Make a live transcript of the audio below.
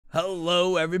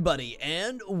Hello everybody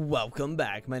and welcome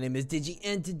back. My name is Digi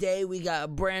and today we got a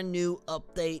brand new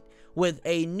update with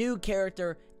a new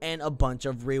character and a bunch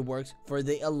of reworks for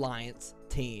the Alliance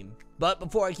team. But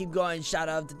before I keep going, shout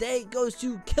out of today goes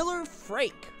to Killer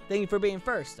Frake. Thank you for being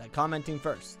first, commenting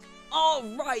first.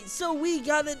 Alright, so we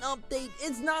got an update.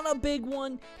 It's not a big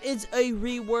one, it's a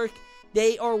rework.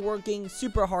 They are working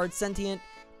super hard. Sentient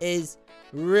is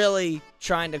really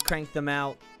trying to crank them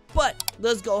out. But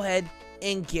let's go ahead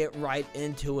and get right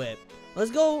into it. Let's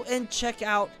go and check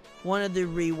out one of the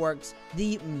reworks,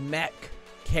 the mech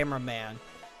cameraman.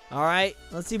 Alright,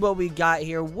 let's see what we got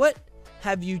here. What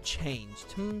have you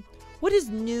changed? What is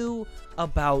new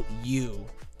about you?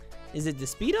 Is it the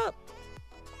speed up?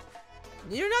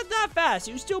 You're not that fast,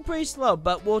 you're still pretty slow,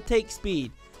 but we'll take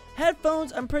speed.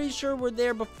 Headphones, I'm pretty sure were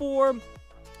there before.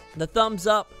 The thumbs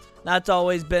up, that's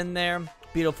always been there.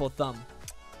 Beautiful thumb.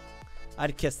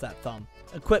 I'd kiss that thumb.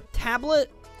 Equip tablet.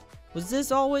 Was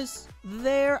this always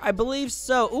there? I believe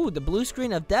so. Ooh, the blue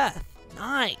screen of death.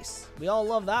 Nice. We all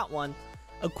love that one.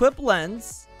 Equip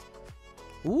lens.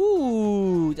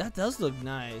 Ooh, that does look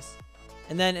nice.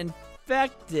 And then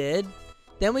infected.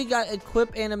 Then we got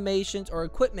equip animations or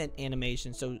equipment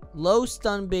animations. So low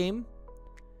stun beam.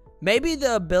 Maybe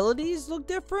the abilities look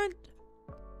different?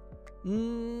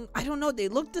 I don't know. They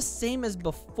look the same as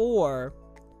before.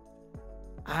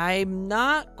 I'm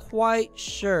not quite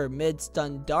sure.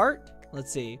 Mid-stun dart.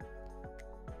 Let's see.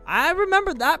 I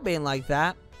remember that being like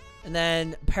that. And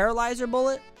then paralyzer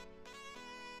bullet.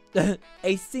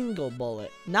 A single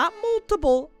bullet. Not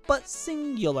multiple, but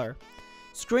singular.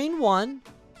 Screen 1.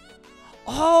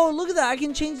 Oh, look at that. I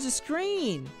can change the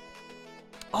screen.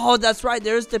 Oh, that's right.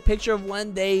 There's the picture of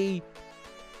when they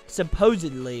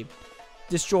supposedly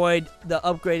destroyed the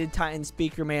upgraded Titan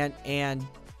Speakerman and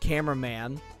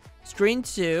Cameraman. Screen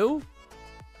 2,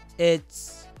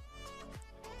 it's,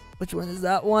 which one is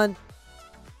that one?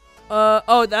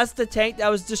 Oh, that's the tank that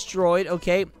was destroyed,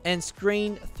 okay. And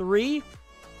screen 3,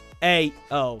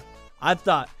 oh, I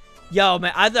thought, yo,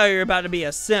 man, I thought you were about to be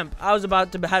a simp. I was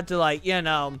about to have to, like, you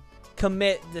know,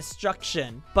 commit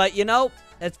destruction. But, you know,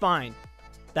 it's fine.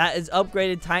 That is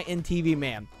upgraded Titan TV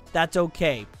Man. That's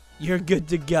okay. You're good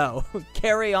to go.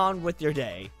 Carry on with your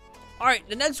day. Alright,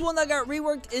 the next one that got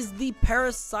reworked is the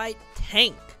Parasite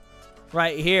Tank.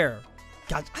 Right here.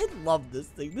 God, I love this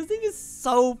thing. This thing is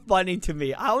so funny to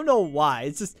me. I don't know why.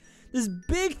 It's just this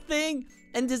big thing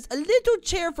and just a little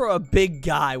chair for a big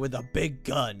guy with a big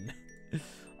gun.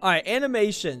 Alright,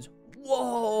 animations.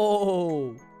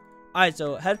 Whoa. Alright,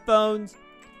 so headphones.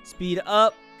 Speed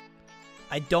up.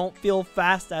 I don't feel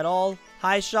fast at all.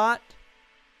 High shot.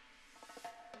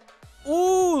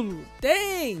 Ooh,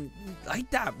 dang. Like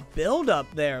that build up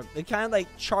there. They're kind of like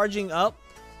charging up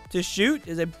to shoot.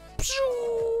 Is it?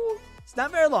 It's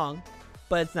not very long,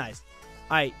 but it's nice.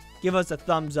 Alright, give us a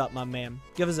thumbs up, my man.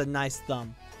 Give us a nice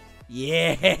thumb.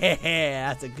 Yeah,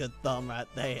 that's a good thumb right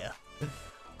there.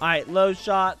 Alright, low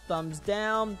shot, thumbs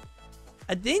down.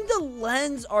 I think the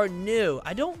lens are new.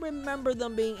 I don't remember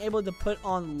them being able to put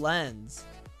on lens.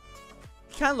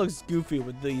 Kind of looks goofy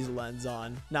with these lenses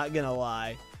on. Not gonna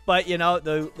lie. But, you know,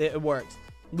 it works.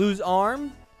 Lose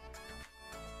arm.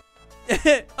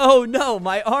 Oh, no.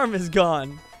 My arm is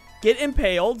gone. Get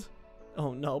impaled.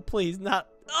 Oh, no. Please not.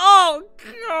 Oh,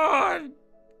 God.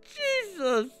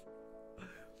 Jesus.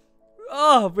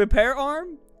 Oh, repair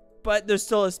arm? But there's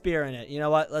still a spear in it. You know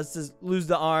what? Let's just lose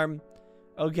the arm.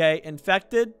 Okay.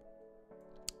 Infected.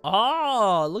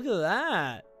 Oh, look at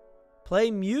that.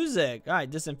 Play music. All right.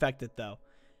 Disinfected, though.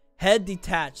 Head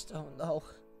detached. Oh, no.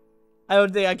 I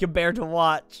don't think I can bear to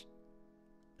watch.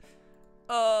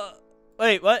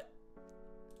 Wait, what?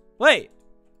 Wait.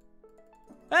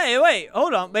 Hey, wait,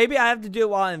 hold on. Maybe I have to do it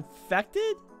while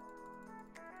infected?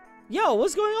 Yo,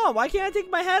 what's going on? Why can't I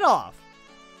take my head off?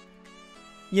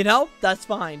 You know, that's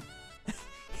fine.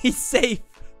 He's safe.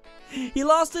 He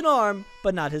lost an arm,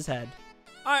 but not his head.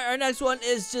 Alright, our next one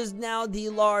is just now the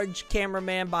large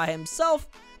cameraman by himself,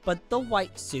 but the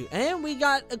white suit. And we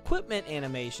got equipment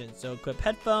animation. So equip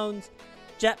headphones,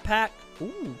 jetpack.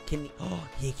 Ooh, can he? Oh,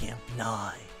 he can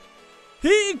fly.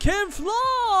 He can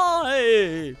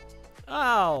fly.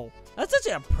 Oh, that's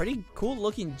actually a pretty cool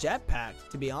looking jetpack,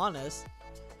 to be honest.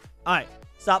 All right,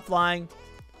 stop flying.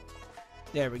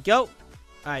 There we go. All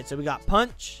right, so we got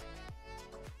punch.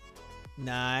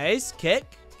 Nice. Kick.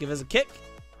 Give us a kick.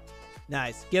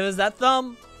 Nice. Give us that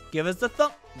thumb. Give us the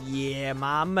thumb. Yeah,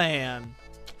 my man.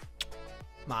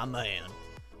 My man.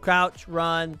 Crouch,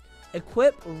 run,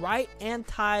 equip right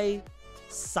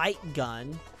anti-sight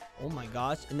gun. Oh my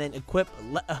gosh. And then equip.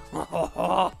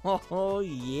 Oh,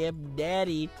 yeah,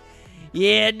 daddy.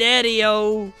 Yeah, daddy,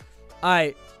 oh.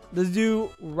 Alright. Let's do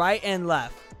right and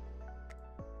left.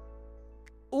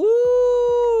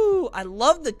 Ooh, I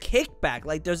love the kickback.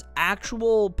 Like, there's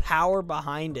actual power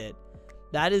behind it.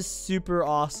 That is super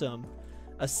awesome.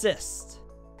 Assist.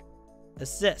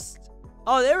 Assist.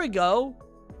 Oh, there we go.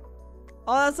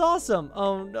 Oh, that's awesome.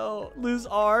 Oh, no. Lose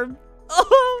arm.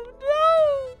 Oh,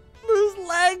 no. Lose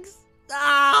legs.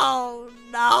 Oh,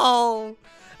 no.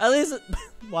 At least,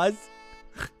 what?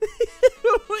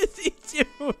 What is he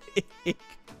doing?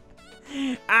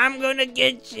 I'm gonna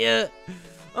get you.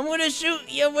 I'm gonna shoot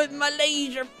you with my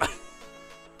laser.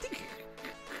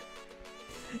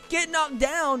 Get knocked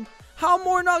down? How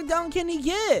more knocked down can he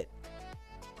get?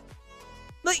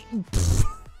 Like,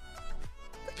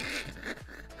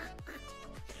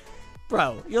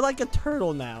 bro, you're like a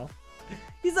turtle now.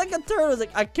 He's like a turtle. He's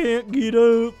like, I can't get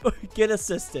up. Get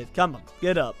assisted. Come on,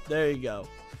 get up. There you go.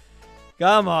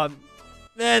 Come on.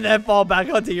 And then fall back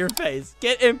onto your face.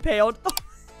 Get impaled.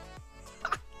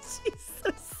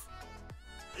 Jesus.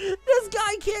 This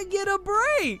guy can't get a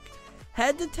break.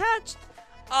 Head detached.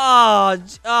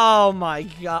 Oh my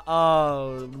God.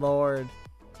 Oh, Lord.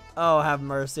 Oh, have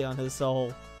mercy on his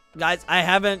soul. Guys, I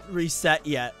haven't reset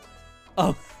yet.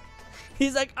 Oh,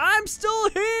 he's like, I'm still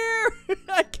here.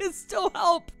 I can still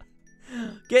help.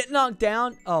 Get knocked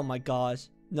down. Oh my gosh.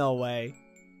 No way.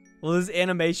 Will this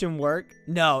animation work?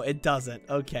 No, it doesn't.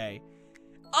 Okay.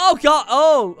 Oh God.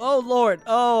 Oh Lord.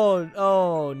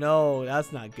 Oh no,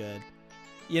 that's not good.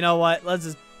 You know what? Let's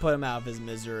just put him out of his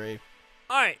misery.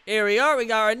 All right, here we are. We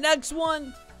got our next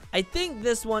one. I think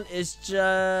this one is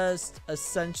just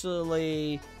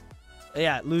essentially,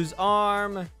 yeah, lose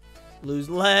arm, lose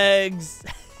legs,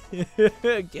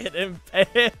 get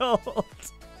impaled.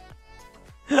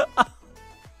 Oh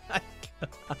my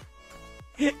God.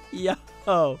 Yo,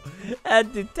 oh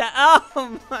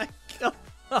my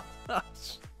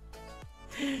gosh.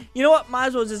 You know what? Might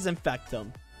as well just infect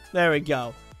them. There we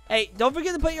go. Hey, don't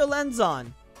forget to put your lens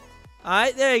on. All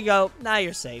right, there you go. Now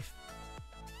you're safe.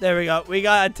 There we go. We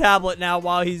got a tablet now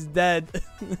while he's dead.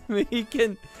 We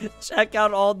can check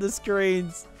out all the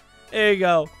screens. There you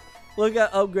go. Look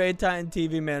at Upgrade Titan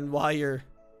TV Man while you're,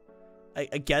 I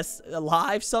guess,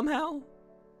 alive somehow.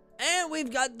 And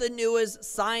we've got the newest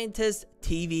Scientist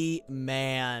TV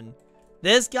Man.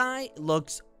 This guy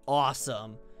looks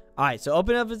awesome. All right, so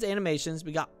open up his animations.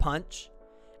 We got Punch.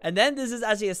 And then this is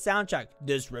actually a soundtrack.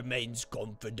 This remains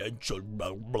confidential.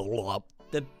 Blah, blah, blah.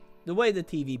 The way the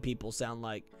TV people sound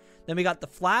like. Then we got the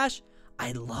Flash.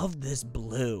 I love this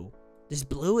blue. This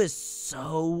blue is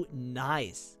so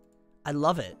nice. I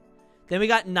love it. Then we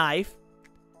got Knife.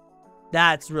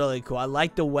 That's really cool. I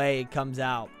like the way it comes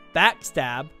out.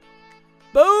 Backstab.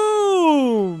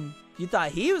 Boom! You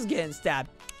thought he was getting stabbed.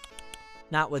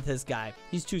 Not with this guy.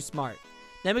 He's too smart.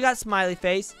 Then we got Smiley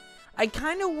Face. I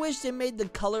kind of wish they made the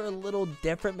color a little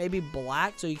different. Maybe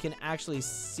black so you can actually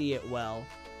see it well.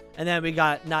 And then we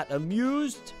got Not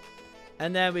Amused.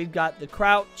 And then we've got the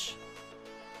Crouch.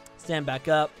 Stand back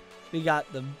up. We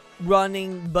got the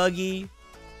Running Buggy.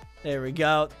 There we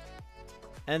go.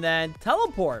 And then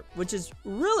Teleport, which is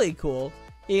really cool.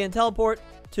 You can teleport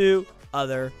to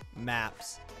other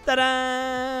maps.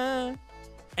 Ta-da!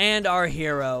 And our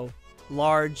hero,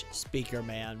 Large Speaker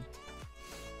Man.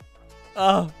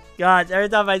 Oh, God. Every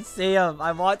time I see him,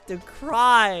 I want to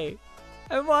cry.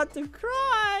 I want to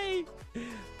cry.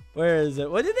 Where is it?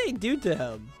 What did they do to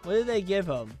him? What did they give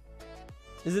him?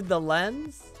 Is it the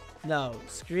lens? No.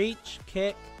 Screech,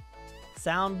 kick,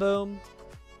 sound boom,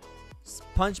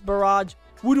 punch barrage.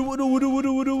 Wooda, wooda, wooda, wooda,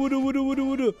 wooda, wooda, wooda, wooda,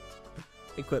 wooda.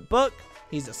 Equip book.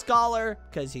 He's a scholar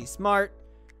because he's smart.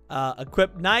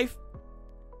 Equip knife.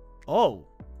 Oh.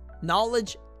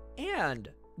 Knowledge and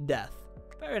death.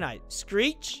 Very nice.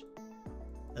 Screech.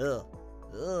 Ugh.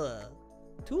 Ugh.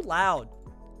 Too loud.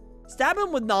 Stab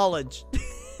him with knowledge.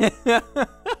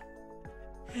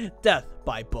 Death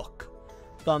by book.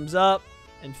 Thumbs up.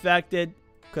 Infected.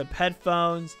 Equip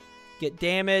headphones. Get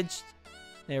damaged.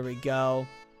 There we go.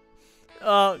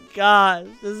 Oh, God.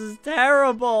 This is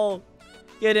terrible.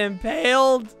 Get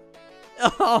impaled.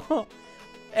 Oh.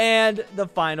 And the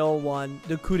final one.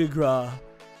 The coup de grace.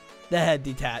 The head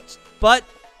detached. But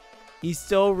he's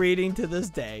still reading to this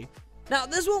day. Now,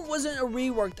 this one wasn't a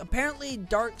rework. Apparently,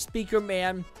 Dark Speaker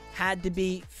Man had to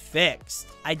be fixed.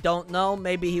 I don't know.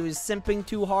 Maybe he was simping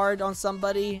too hard on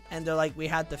somebody, and they're like, we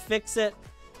had to fix it.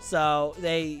 So,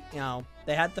 they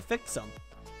had to fix him.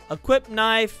 Equip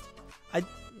knife.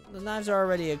 The knives are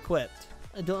already equipped.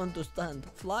 I don't understand.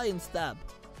 Fly and stab.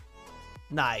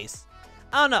 Nice.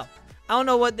 I don't know. I don't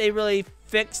know what they really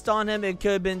fixed on him. It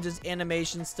could have been just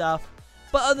animation stuff.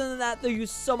 But other than that, thank you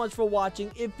so much for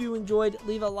watching. If you enjoyed,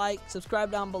 leave a like,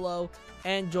 subscribe down below,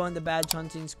 and join the badge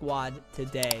hunting squad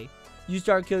today. Use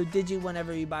our code Digi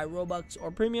whenever you buy Robux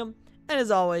or Premium. And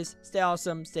as always, stay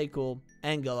awesome, stay cool,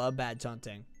 and go love badge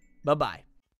hunting. Bye-bye.